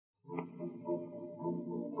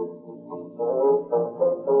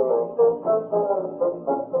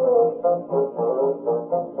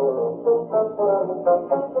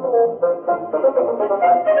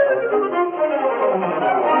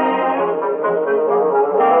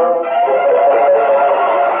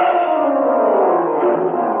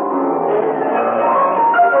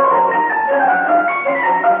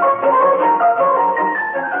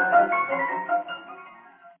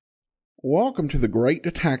welcome to the Great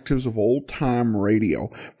Detectives of Old Time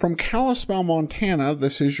Radio. From Kalispell, Montana,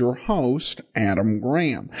 this is your host, Adam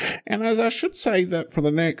Graham. And as I should say that for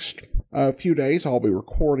the next few days, I'll be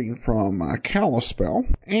recording from Kalispell,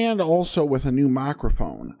 and also with a new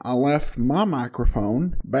microphone. I left my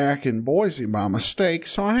microphone back in Boise by mistake,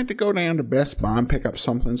 so I had to go down to Best Buy and pick up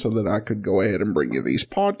something so that I could go ahead and bring you these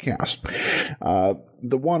podcasts.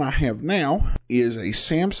 The one I have now is a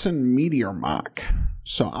Samson Meteor mic.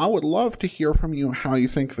 So I would love to hear from you how you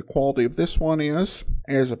think the quality of this one is,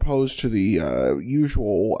 as opposed to the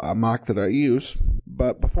usual mic that I use.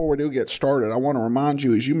 But before we do get started, I want to remind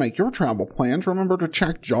you, as you make your travel plans, remember to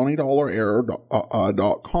check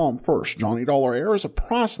JohnnyDollarAir.com first. Johnny Dollar Air is a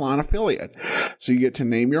Priceline affiliate, so you get to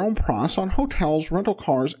name your own price on hotels, rental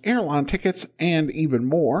cars, airline tickets, and even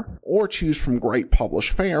more, or choose from great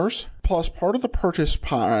published fares. Plus, part of the purchase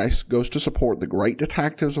price goes to support the Great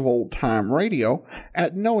Detectives of Old Time Radio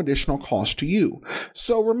at no additional cost to you.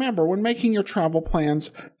 So remember, when making your travel plans,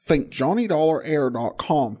 think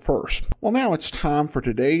JohnnyDollarAir.com first. Well, now it's time for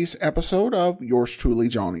today's episode of Yours Truly,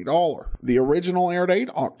 Johnny Dollar. The original air date,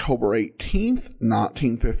 October 18th,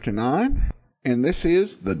 1959, and this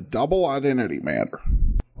is The Double Identity Matter.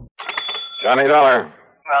 Johnny Dollar.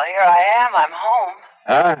 Well, here I am. I'm home.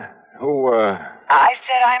 Huh? Who, I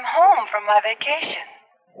said I'm home from my vacation.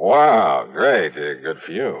 Wow, great. Good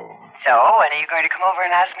for you. So, when are you going to come over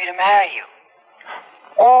and ask me to marry you?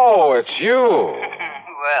 Oh, it's you.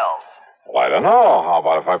 Well, I don't know. How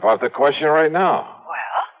about if I pop the question right now?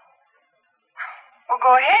 Well,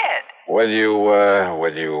 go ahead. Will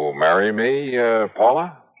you marry me,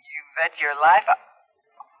 Paula? You bet your life.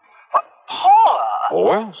 What, Paula?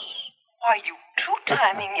 Who else? Why, you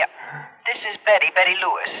two-timing. This is Betty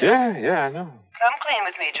Lewis. Yeah, I know. Come clean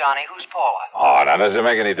with me, Johnny. Who's Paula? Oh, now, does it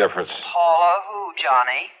make any difference? Paula who,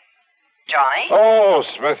 Johnny? Johnny? Oh,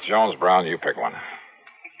 Smith, Jones, Brown, you pick one.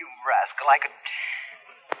 You rascal, I could...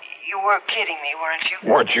 You were kidding me, weren't you?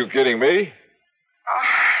 Weren't you kidding me? Oh,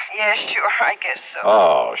 yeah, sure, I guess so.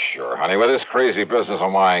 Oh, sure, honey. With this crazy business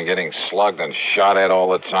of mine getting slugged and shot at all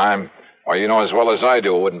the time, well, you know as well as I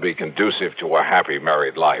do it wouldn't be conducive to a happy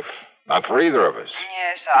married life. Not for either of us.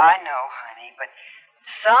 Yes, I know, honey, but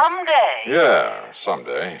someday... Yeah,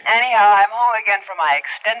 someday. Anyhow, I'm home again for my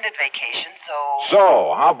extended vacation, so...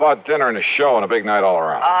 So, how about dinner and a show and a big night all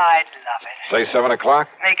around? I'd love it. Say 7 o'clock?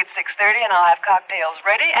 Make it 6:30 and I'll have cocktails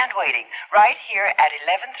ready and waiting. Right here at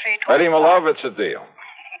 11325. Betty, my love, it's a deal.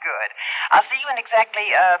 Good. I'll see you in exactly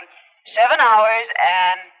 7 hours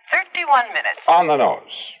and 31 minutes. On the nose.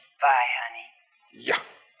 Bye, honey. Yeah.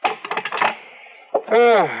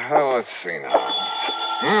 Well, let's see now.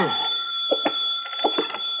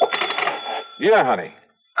 Yeah, honey.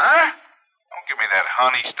 Huh? Don't give me that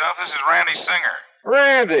honey stuff. This is Randy Singer.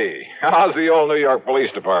 Randy, how's the old New York Police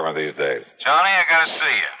Department these days? Johnny, I gotta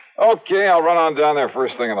see you. Okay, I'll run on down there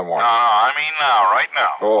first thing in the morning. No, I mean now, right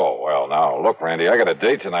now. Oh, well, now, look, Randy, I got a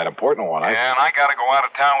date tonight, important one. And I gotta go out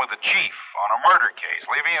of town with the chief on a murder case,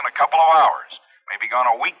 leaving in a couple of hours. Maybe gone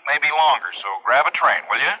a week, maybe longer, so grab a train,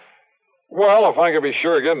 will you? Well, if I could be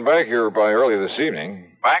sure of getting back here by early this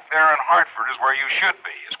evening. Back there in Hartford is where you should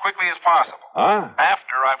be, as quickly as possible. Huh?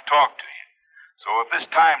 After I've talked to you. So if this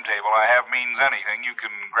timetable I have means anything, you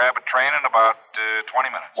can grab a train in about 20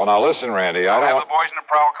 minutes. Well, now listen, Randy, I I'll don't have the boys in the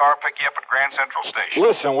prowl car pick you up at Grand Central Station.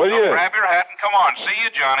 Listen, will you? Grab your hat and come on. See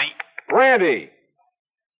you, Johnny. Randy!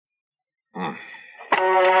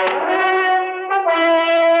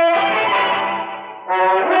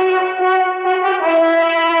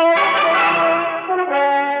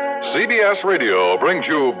 CBS Radio brings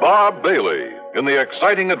you Bob Bailey in the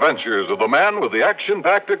exciting adventures of the man with the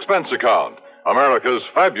action-packed expense account, America's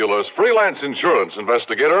fabulous freelance insurance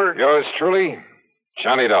investigator. Yours truly,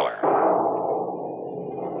 Johnny Dollar.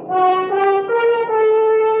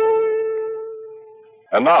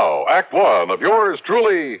 And now, Act One of yours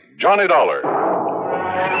truly, Johnny Dollar.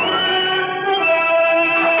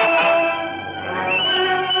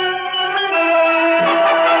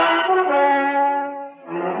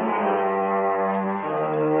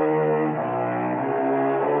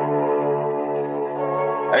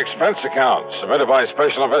 Expense account submitted by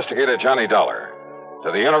Special Investigator Johnny Dollar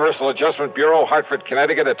to the Universal Adjustment Bureau, Hartford,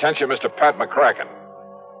 Connecticut. Attention, Mr. Pat McCracken.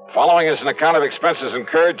 Following is an account of expenses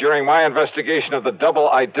incurred during my investigation of the double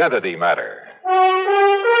identity matter.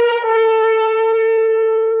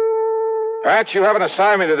 Pat, you have an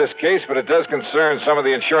assignment to this case, but it does concern some of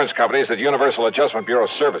the insurance companies that Universal Adjustment Bureau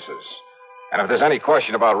services. And if there's any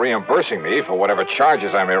question about reimbursing me for whatever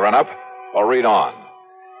charges I may run up, well, read on.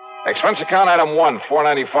 Expense account item 1,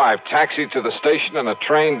 $4.95, taxi to the station and a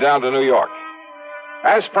train down to New York.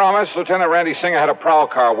 As promised, Lieutenant Randy Singer had a prowl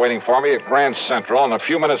car waiting for me at Grand Central, and a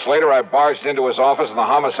few minutes later I barged into his office in the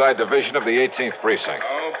Homicide Division of the 18th Precinct.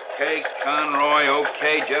 Okay, Conroy,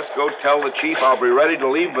 okay. Just go tell the chief I'll be ready to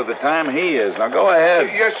leave by the time he is. Now, go ahead.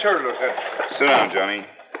 Yes, sir, Lieutenant. Sit down, Johnny.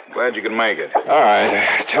 Glad you could make it. All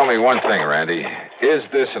right. Tell me one thing, Randy. Is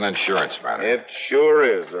this an insurance matter? It sure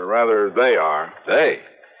is, or rather, they are. They?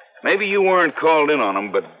 Maybe you weren't called in on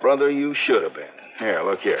them, but, brother, you should have been. Here,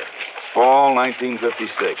 look here. Fall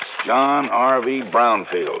 1956. John R.V.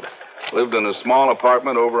 Brownfield. Lived in a small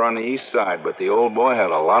apartment over on the east side, but the old boy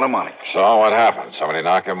had a lot of money. So what happened? Somebody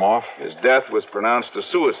knock him off? His death was pronounced a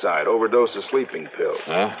suicide, overdose of sleeping pills.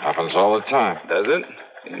 Yeah, happens all the time. Does it?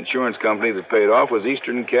 The insurance company that paid off was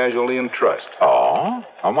Eastern Casualty and Trust. Oh?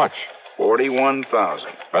 How much? $41,000.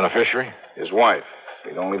 Beneficiary? His wife.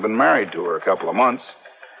 He'd only been married to her a couple of months.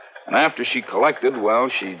 And after she collected, well,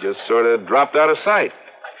 she just sort of dropped out of sight.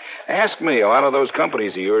 Ask me, a lot of those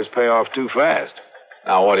companies of yours pay off too fast.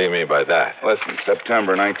 Now, what do you mean by that? Listen,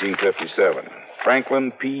 September 1957.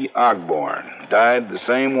 Franklin P. Ogborn died the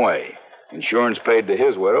same way. Insurance paid to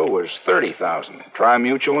his widow was $30,000.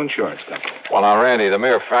 Tri-Mutual Insurance Company. Well, now, Randy, the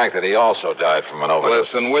mere fact that he also died from an overdose...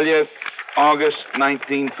 Listen, will you? August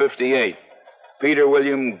 1958. Peter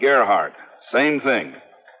William Gerhardt. Same thing.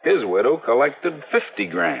 His widow collected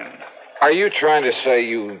 $50,000. Are you trying to say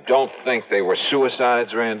you don't think they were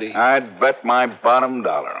suicides, Randy? I'd bet my bottom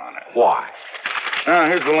dollar on it. Why? Now,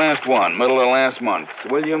 here's the last one, middle of last month.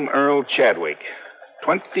 William Earl Chadwick.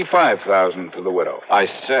 $25,000 to the widow. I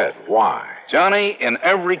said, why? Johnny, in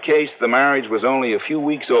every case, the marriage was only a few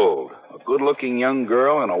weeks old. A good-looking young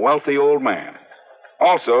girl and a wealthy old man.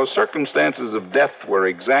 Also, circumstances of death were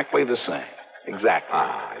exactly the same.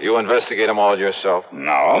 Exactly. You investigate them all yourself?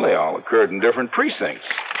 No, they all occurred in different precincts.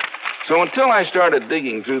 So until I started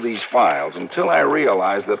digging through these files, until I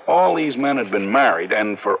realized that all these men had been married,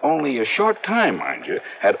 and for only a short time, mind you,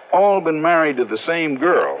 had all been married to the same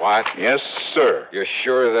girl. What? Yes, sir. You're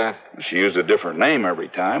sure of that? She used a different name every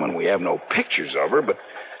time, and we have no pictures of her, but,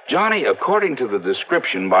 Johnny, according to the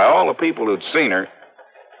description by all the people who'd seen her,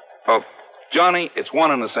 well, Johnny, it's one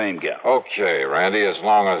and the same gal. Okay, Randy, as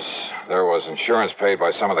long as there was insurance paid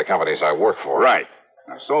by some of the companies I work for. Right.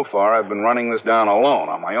 Now, so far, I've been running this down alone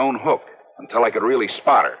on my own hook until I could really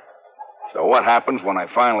spot her. So what happens when I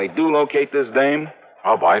finally do locate this dame?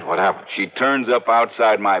 I'll bite. What happens? She turns up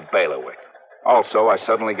outside my bailiwick. Also, I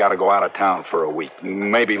suddenly got to go out of town for a week,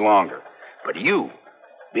 maybe longer. But you,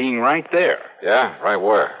 being right there. Yeah, right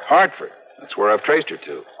where? Hartford. That's where I've traced her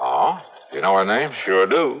to. Oh? Do you know her name? Sure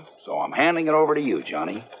do. So I'm handing it over to you,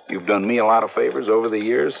 Johnny. You've done me a lot of favors over the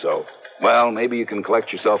years, so... Well, maybe you can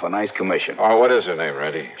collect yourself a nice commission. Oh, what is her name,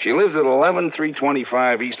 Randy? She lives at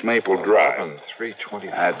 11325 East Maple Drive.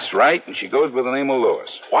 11325. That's right, and she goes by the name of Lewis.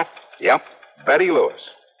 What? Yep, Betty Lewis.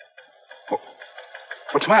 Oh,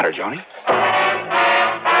 what's the matter, Johnny?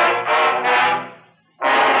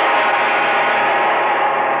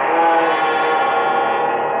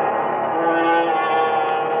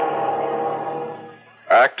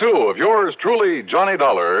 Act two of yours truly, Johnny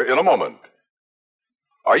Dollar, in a moment.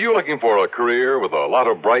 Are you looking for a career with a lot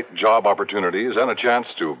of bright job opportunities and a chance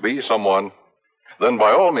to be someone? Then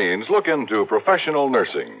by all means, look into professional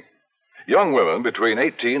nursing. Young women between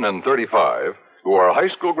 18 and 35 who are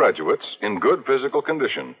high school graduates in good physical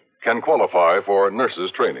condition can qualify for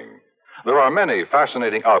nurses training. There are many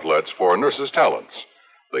fascinating outlets for nurses' talents.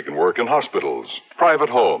 They can work in hospitals, private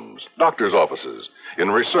homes, doctors' offices, in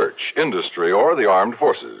research, industry, or the armed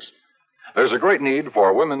forces. There's a great need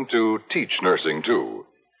for women to teach nursing, too.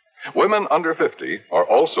 Women under 50 are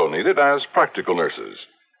also needed as practical nurses.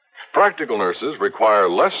 Practical nurses require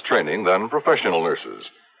less training than professional nurses.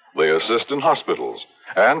 They assist in hospitals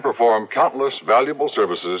and perform countless valuable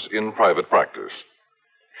services in private practice.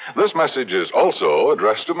 This message is also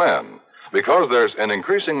addressed to men because there's an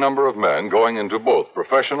increasing number of men going into both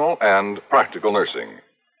professional and practical nursing.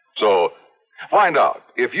 So, find out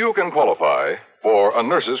if you can qualify for a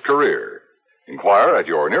nurse's career. Inquire at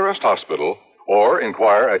your nearest hospital or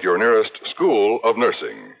inquire at your nearest school of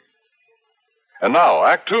nursing. And now,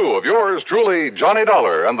 Act Two of yours truly, Johnny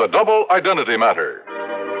Dollar and the Double Identity Matter.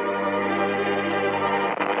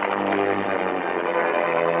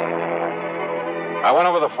 I went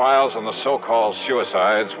over the files on the so-called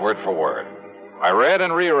suicides word for word. I read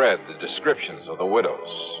and reread the descriptions of the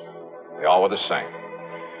widows. They all were the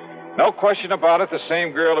same. No question about it, the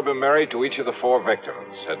same girl had been married to each of the four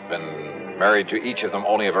victims, had been married to each of them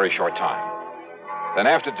only a very short time. Then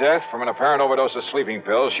after death, from an apparent overdose of sleeping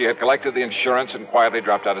pills, she had collected the insurance and quietly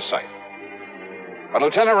dropped out of sight. But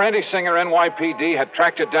Lieutenant Randy Singer, NYPD, had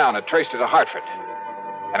tracked her down and traced her to Hartford.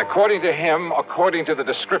 And according to him, according to the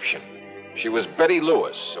description, she was Betty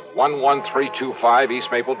Lewis of 11325 East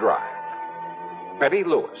Maple Drive. Betty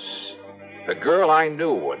Lewis, the girl I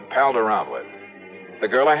knew and palled around with. The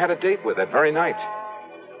girl I had a date with that very night.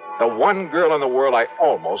 The one girl in the world I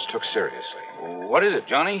almost took seriously. What is it,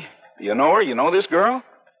 Johnny? Do you know her? You know this girl?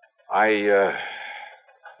 Yeah.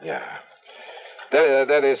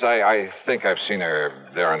 That is, I think I've seen her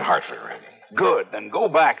there in Hartford, Randy. Good. Then go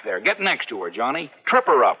back there. Get next to her, Johnny. Trip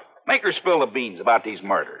her up. Make her spill the beans about these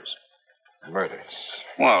murders. Murders?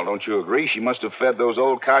 Well, don't you agree she must have fed those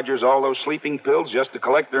old codgers all those sleeping pills just to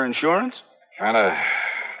collect their insurance? Kind of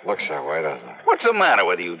looks that way, doesn't it? What's the matter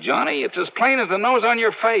with you, Johnny? It's as plain as the nose on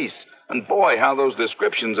your face. And boy, how those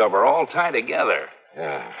descriptions of her all tie together.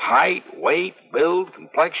 Yeah. Height, weight, build,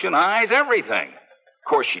 complexion, eyes, everything. Of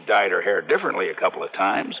course, she dyed her hair differently a couple of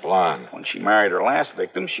times. Blonde. When she married her last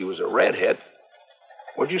victim, she was a redhead.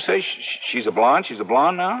 What'd you say? She's a blonde? She's a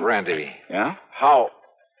blonde now? Randy. Yeah?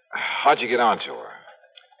 How'd you get onto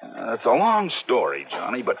her? It's a long story,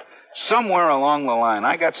 Johnny, but somewhere along the line,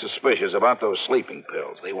 I got suspicious about those sleeping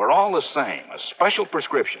pills. They were all the same, a special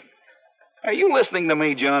prescription. Are you listening to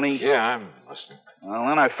me, Johnny? Yeah, I'm listening. Well,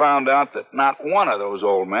 then I found out that not one of those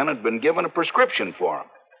old men had been given a prescription for them.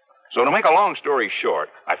 So to make a long story short,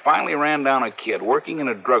 I finally ran down a kid working in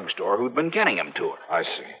a drugstore who'd been getting him to her. I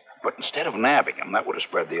see. But instead of nabbing him, that would have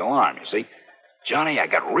spread the alarm, you see. Johnny, I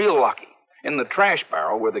got real lucky. In the trash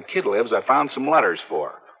barrel where the kid lives, I found some letters for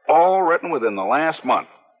her, all written within the last month,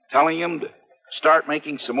 telling him to start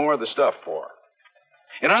making some more of the stuff for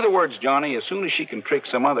her. In other words, Johnny, as soon as she can trick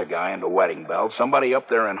some other guy into wedding bells, somebody up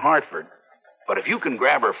there in Hartford. But if you can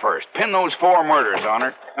grab her first, pin those 4 murders on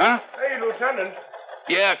her. Huh? Hey, Lieutenant.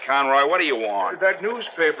 Yeah, Conroy, what do you want? That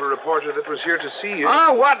newspaper reporter that was here to see you.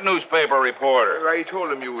 Oh, what newspaper reporter? I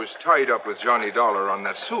told him you was tied up with Johnny Dollar on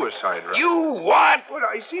that suicide run. You what? Well,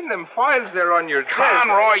 I seen them files there on your desk.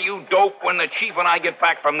 Conroy, you dope. When the chief and I get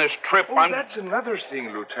back from this trip, Oh, that's another thing,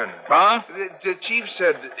 Lieutenant. Huh? The chief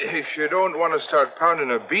said if you don't want to start pounding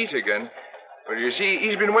a beat again, well, you see,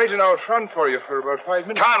 he's been waiting out front for you for about 5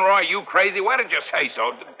 minutes. Conroy, you crazy? Why did you say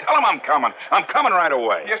so? Tell him I'm coming. I'm coming right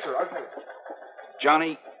away. Yes, sir. I'll tell you.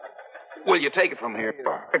 Johnny, will you take it from here?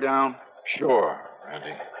 Down. Sure,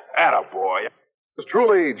 Randy. Attaboy. It's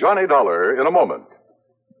truly Johnny Dollar in a moment.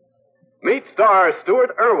 Meet star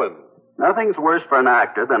Stuart Irwin. Nothing's worse for an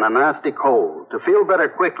actor than a nasty cold. To feel better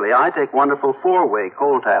quickly, I take wonderful 4-way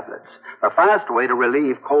cold tablets, a fast way to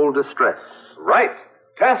relieve cold distress. Right.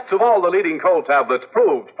 Tests of all the leading cold tablets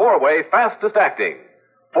proved 4-way fastest acting.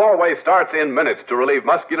 4-way starts in minutes to relieve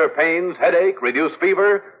muscular pains, headache, reduce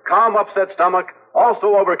fever, calm upset stomach,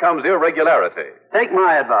 also overcomes irregularity. Take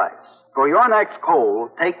my advice. For your next cold,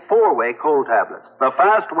 take 4-way cold tablets, the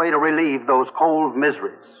fast way to relieve those cold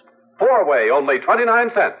miseries. 4-way, only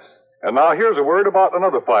 29 cents. And now here's a word about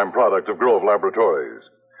another fine product of Grove Laboratories.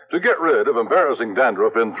 To get rid of embarrassing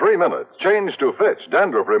dandruff in 3 minutes, change to Fitch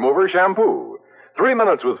Dandruff Remover Shampoo. 3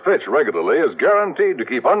 minutes with Fitch regularly is guaranteed to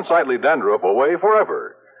keep unsightly dandruff away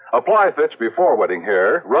forever. Apply Fitch before wetting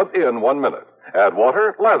hair, rub in 1 minute. Add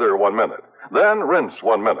water, lather 1 minute. Then rinse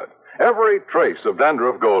 1 minute. Every trace of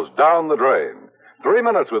dandruff goes down the drain. 3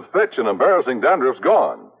 minutes with Fitch and embarrassing dandruff's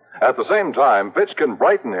gone. At the same time, Fitch can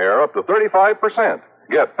brighten hair up to 35%.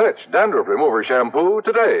 Get Fitch Dandruff Remover Shampoo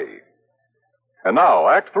today. And now,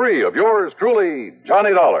 Act 3 of yours truly,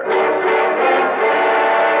 Johnny Dollar.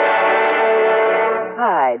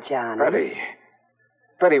 Hi, Johnny.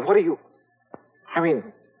 Betty, what are you...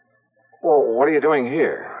 what are you doing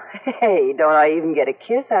here? Hey, don't I even get a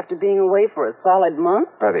kiss after being away for a solid month?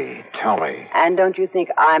 Betty, tell me. And don't you think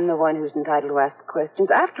I'm the one who's entitled to ask the questions?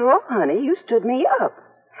 After all, honey, you stood me up.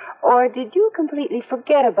 Or did you completely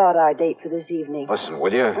forget about our date for this evening? Listen,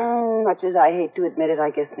 will you? Much as I hate to admit it,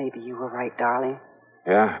 I guess maybe you were right, darling.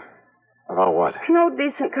 Yeah? About what? No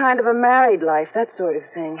decent kind of a married life, that sort of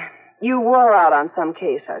thing. You wore out on some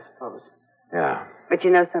case, I suppose. Yeah. But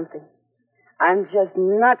you know something? I'm just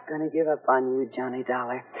not going to give up on you, Johnny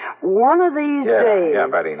Dollar. One of these days... Yeah,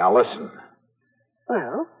 Betty. Now, listen.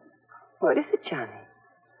 Well, what is it, Johnny?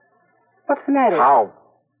 What's the matter?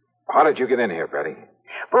 How did you get in here, Betty?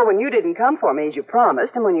 Well, when you didn't come for me as you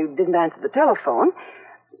promised, and when you didn't answer the telephone,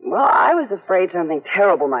 well, I was afraid something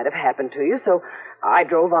terrible might have happened to you, so I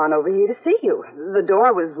drove on over here to see you. The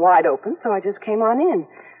door was wide open, so I just came on in.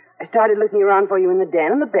 I started looking around for you in the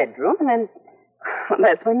den and the bedroom, and then... Well,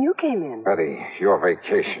 that's when you came in. Betty, your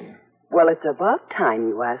vacation. Well, it's about time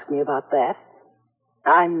you asked me about that.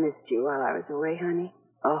 I missed you while I was away, honey.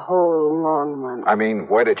 A whole long month.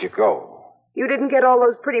 Where did you go? You didn't get all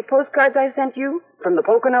those pretty postcards I sent you? From the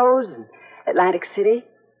Poconos and Atlantic City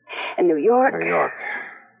and New York? New York.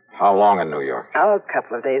 How long in New York? Oh, a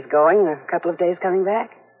couple of days going and a couple of days coming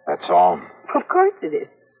back. That's all? Of course it is.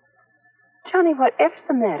 Johnny, whatever's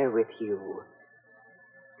the matter with you?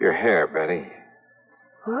 Your hair, Betty.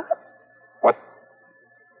 What?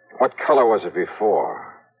 What color was it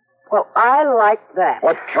before? Well, I like that.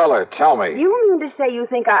 What color? Tell me. You mean to say you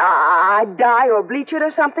think I dye or bleach it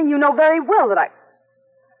or something? You know very well that I...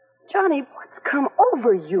 Johnny, what's come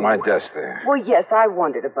over you? My desk there. Well, yes, I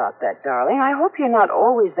wondered about that, darling. I hope you're not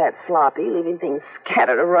always that sloppy, leaving things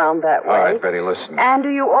scattered around that way. All right, Betty, listen. And do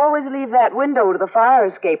you always leave that window to the fire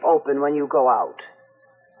escape open when you go out?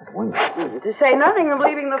 That window? To say nothing of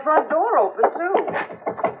leaving the front door open, too.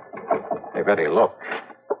 Hey, Betty, look.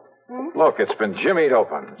 Look, it's been jimmied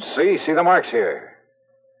open. See the marks here.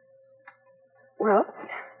 Well?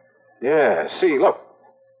 Yeah, see, look.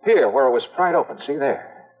 Here, where it was pried open. See there?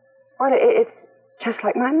 Well, it's just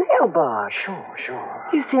like my mailbox. Sure.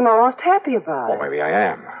 You seem almost happy about Well, it. maybe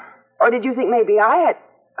I am. Or did you think maybe I had...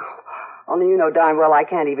 Oh, only you know darn well I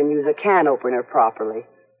can't even use a can opener properly.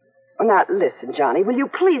 Well, now, listen, Johnny, will you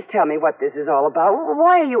please tell me what this is all about?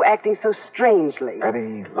 Why are you acting so strangely?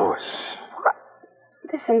 Betty Lewis.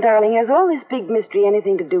 Listen, darling, has all this big mystery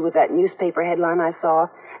anything to do with that newspaper headline I saw?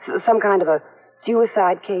 Some kind of a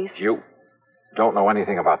suicide case? You don't know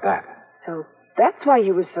anything about that. So that's why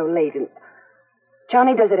you were so late. And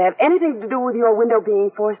Johnny, does it have anything to do with your window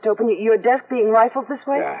being forced open, your desk being rifled this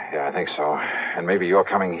way? Yeah, I think so. And maybe you're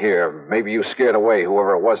coming here. Maybe you scared away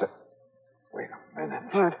whoever it was. Wait a minute.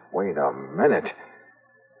 What? Wait a minute.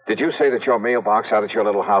 Did you say that your mailbox out at your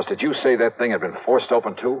little house, did you say that thing had been forced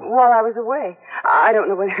open, too? While I was away. I don't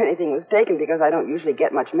know whether anything was taken because I don't usually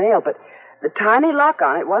get much mail, but the tiny lock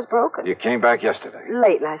on it was broken. You came back yesterday.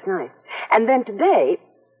 Late last night. And then today,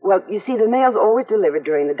 well, you see, the mail's always delivered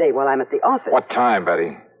during the day while I'm at the office. What time,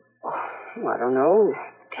 Betty? Oh, I don't know.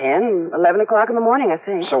 10, 11 o'clock in the morning, I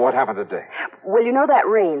think. So what happened today? Well, you know that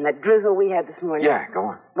rain, that drizzle we had this morning? Yeah, go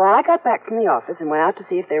on. Well, I got back from the office and went out to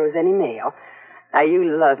see if there was any mail. Now, you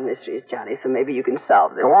love mysteries, Johnny, so maybe you can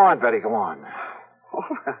solve this. Go on, Betty, go on. All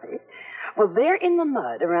right. Well, there in the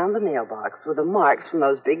mud around the mailbox were the marks from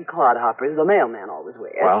those big clodhoppers the mailman always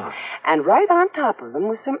wears. Well? And right on top of them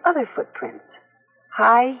were some other footprints.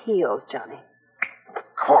 High heels, Johnny. Of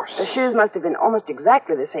course. The shoes must have been almost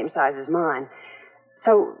exactly the same size as mine.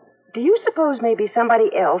 So, do you suppose maybe somebody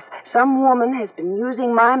else, some woman, has been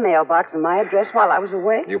using my mailbox and my address while I was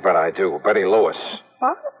away? You bet I do. Betty Lewis.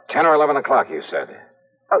 What? 10 or 11 o'clock, you said.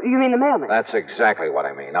 Oh, you mean the mailman? That's exactly what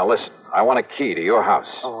I mean. Now, listen. I want a key to your house.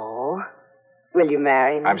 Oh. Will you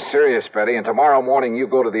marry me? I'm serious, Betty, and tomorrow morning you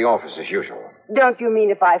go to the office as usual. Don't you mean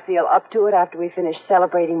if I feel up to it after we finish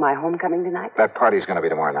celebrating my homecoming tonight? That party's going to be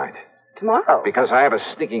tomorrow night. Tomorrow? Because I have a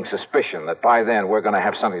sneaking suspicion that by then we're going to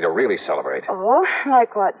have something to really celebrate. Oh,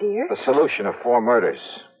 like what, dear? The solution of 4 murders.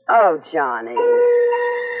 Oh, Johnny.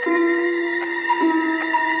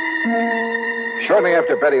 Shortly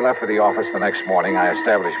after Betty left for the office the next morning, I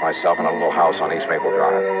established myself in a little house on East Maple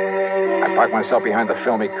Drive. I parked myself behind the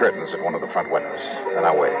filmy curtains at one of the front windows. Then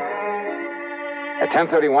I waited. At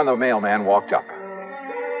 10:31, the mailman walked up.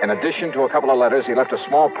 In addition to a couple of letters, he left a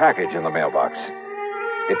small package in the mailbox.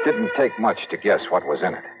 It didn't take much to guess what was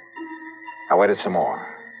in it. I waited some more.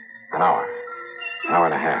 An hour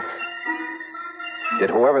and a half. Did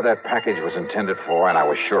whoever that package was intended for, and I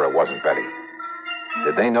was sure it wasn't Betty,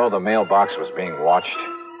 did they know the mailbox was being watched?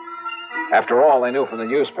 After all, they knew from the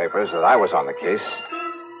newspapers that I was on the case.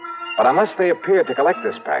 But unless they appeared to collect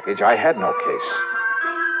this package, I had no case.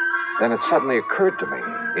 Then it suddenly occurred to me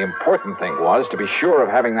the important thing was to be sure of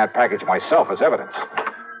having that package myself as evidence.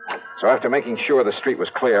 So after making sure the street was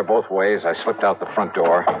clear both ways, I slipped out the front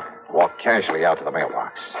door, walked casually out to the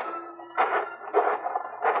mailbox.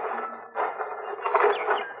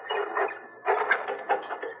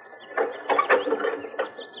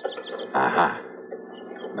 Aha.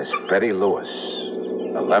 Miss Betty Lewis,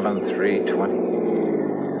 11/3/20.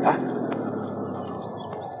 Huh?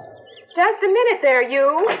 Just a minute there,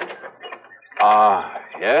 you.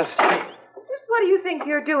 Yes? Just what do you think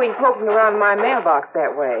you're doing poking around my mailbox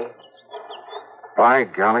that way? By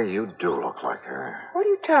golly, you do look like her. What are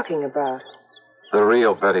you talking about? The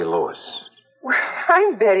real Betty Lewis. Well,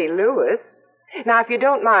 I'm Betty Lewis. Now, if you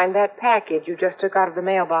don't mind, that package you just took out of the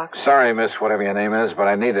mailbox. Sorry, miss, whatever your name is, but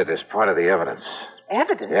I need it as part of the evidence.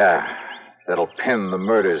 Evidence? Yeah. That'll pin the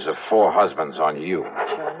murders of 4 husbands on you.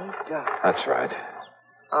 Johnny Duff. That's right.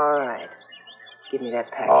 All right. Give me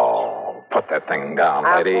that package. Oh, put that thing down,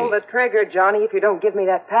 I'll lady. pull the trigger, Johnny, if you don't give me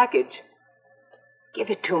that package. Give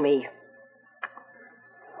it to me.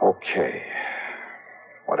 Okay.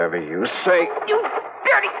 Whatever you say. You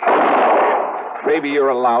dirty... Maybe you're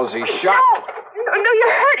a lousy shot. No,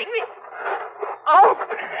 you're hurting me. Oh.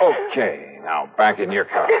 Okay, now back in your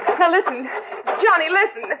car. Now listen. Johnny,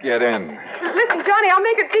 listen. Get in. Listen, Johnny, I'll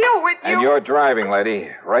make a deal with you. And you're driving, lady.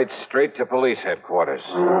 Right straight to police headquarters.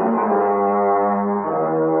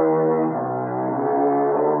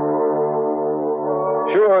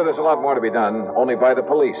 Sure, there's a lot more to be done, only by the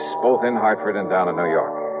police, both in Hartford and down in New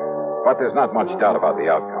York. But there's not much doubt about the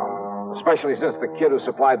outcome, especially since the kid who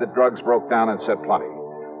supplied the drugs broke down and said plenty.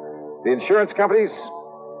 The insurance companies,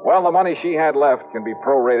 well, the money she had left can be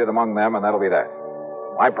prorated among them, and that'll be that.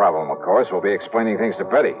 My problem, of course, will be explaining things to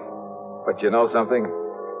Betty. But you know something?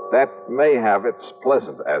 That may have its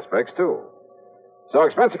pleasant aspects, too. So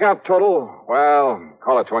expense account total, well,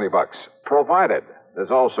 call it $20. Provided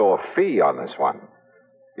there's also a fee on this one.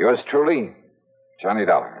 Yours truly, Johnny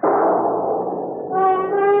Dollar.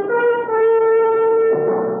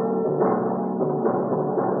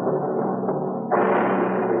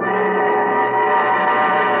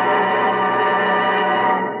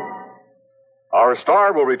 Our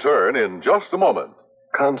star will return in just a moment.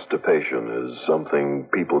 Constipation is something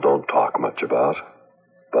people don't talk much about,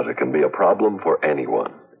 but it can be a problem for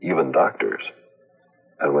anyone, even doctors.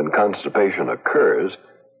 And when constipation occurs,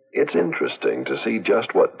 it's interesting to see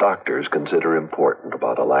just what doctors consider important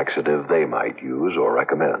about a laxative they might use or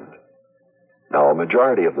recommend. Now, a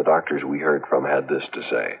majority of the doctors we heard from had this to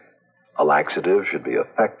say. A laxative should be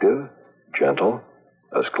effective, gentle,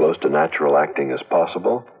 as close to natural acting as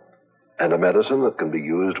possible, and a medicine that can be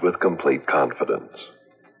used with complete confidence.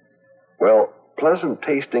 Well,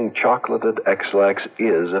 pleasant-tasting chocolated X-Lax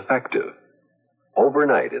is effective.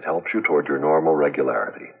 Overnight, it helps you toward your normal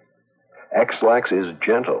regularity. X-Lax is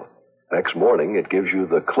gentle. Next morning, it gives you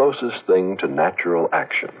the closest thing to natural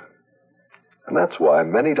action. And that's why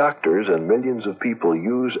many doctors and millions of people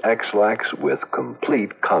use X-Lax with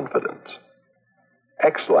complete confidence.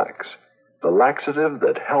 X-Lax, the laxative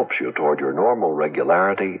that helps you toward your normal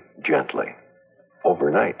regularity gently,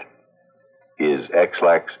 overnight. Is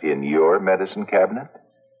X-Lax in your medicine cabinet?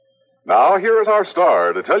 Now, here is our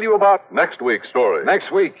star to tell you about next week's story.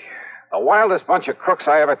 Next week, the wildest bunch of crooks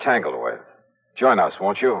I ever tangled with. Join us,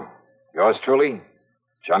 won't you? Yours truly,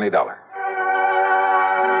 Johnny Dollar.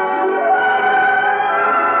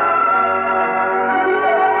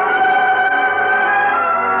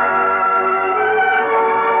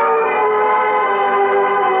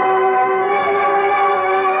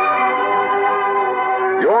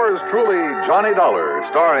 Yours truly, Johnny Dollar,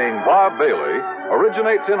 starring Bob Bailey,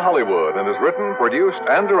 originates in Hollywood and is written, produced,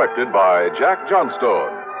 and directed by Jack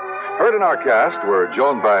Johnstone. Heard in our cast were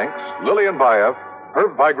Joan Banks, Lillian Baeff,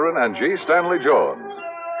 Herb Vigran, and G. Stanley Jones.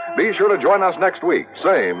 Be sure to join us next week,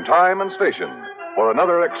 same time and station, for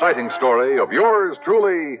another exciting story of yours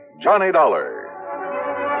truly, Johnny Dollar.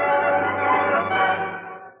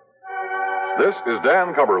 This is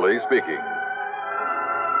Dan Cubberly speaking.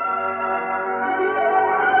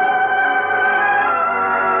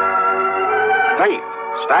 Fate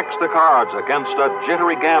stacks the cards against a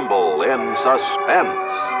jittery gamble in Suspense.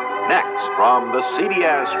 Next from the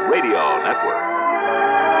CBS Radio Network.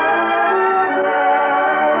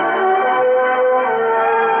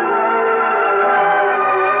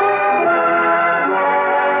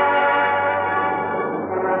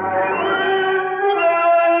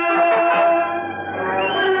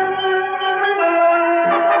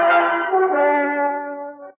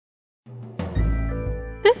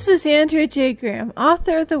 This is Andrea J. Graham,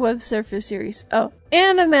 author of the Web Surfer series, oh,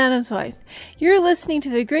 and of Madam's Wife. You're listening to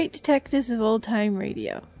the Great Detectives of Old Time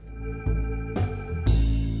Radio.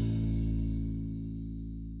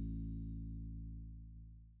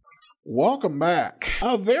 Welcome back.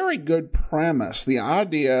 A very good premise. The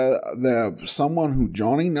idea that someone who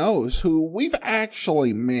Johnny knows, who we've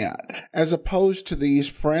actually met, as opposed to these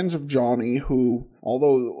friends of Johnny who,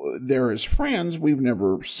 although they're his friends, we've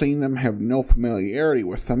never seen them, have no familiarity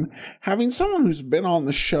with them. Having someone who's been on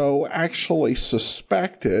the show actually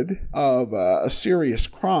suspected of a serious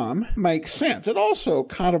crime makes sense. It also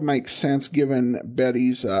kind of makes sense given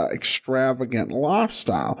Betty's extravagant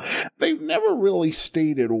lifestyle. They've never really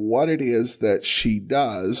stated what it is that she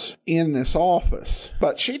does in this office,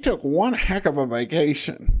 but she took one heck of a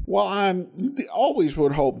vacation. Well, I always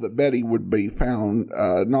would hope that Betty would be found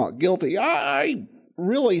not guilty. I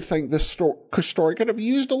really think this story could have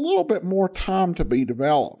used a little bit more time to be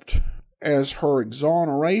developed, as her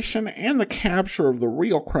exoneration and the capture of the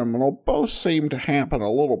real criminal both seem to happen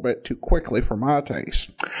a little bit too quickly for my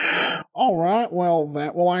taste. All right, well,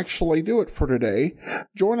 that will actually do it for today.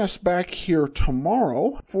 Join us back here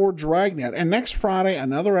tomorrow for Dragnet, and next Friday,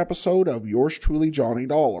 another episode of Yours Truly, Johnny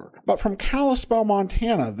Dollar. But from Kalispell,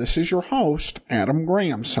 Montana, this is your host, Adam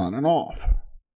Graham, signing off.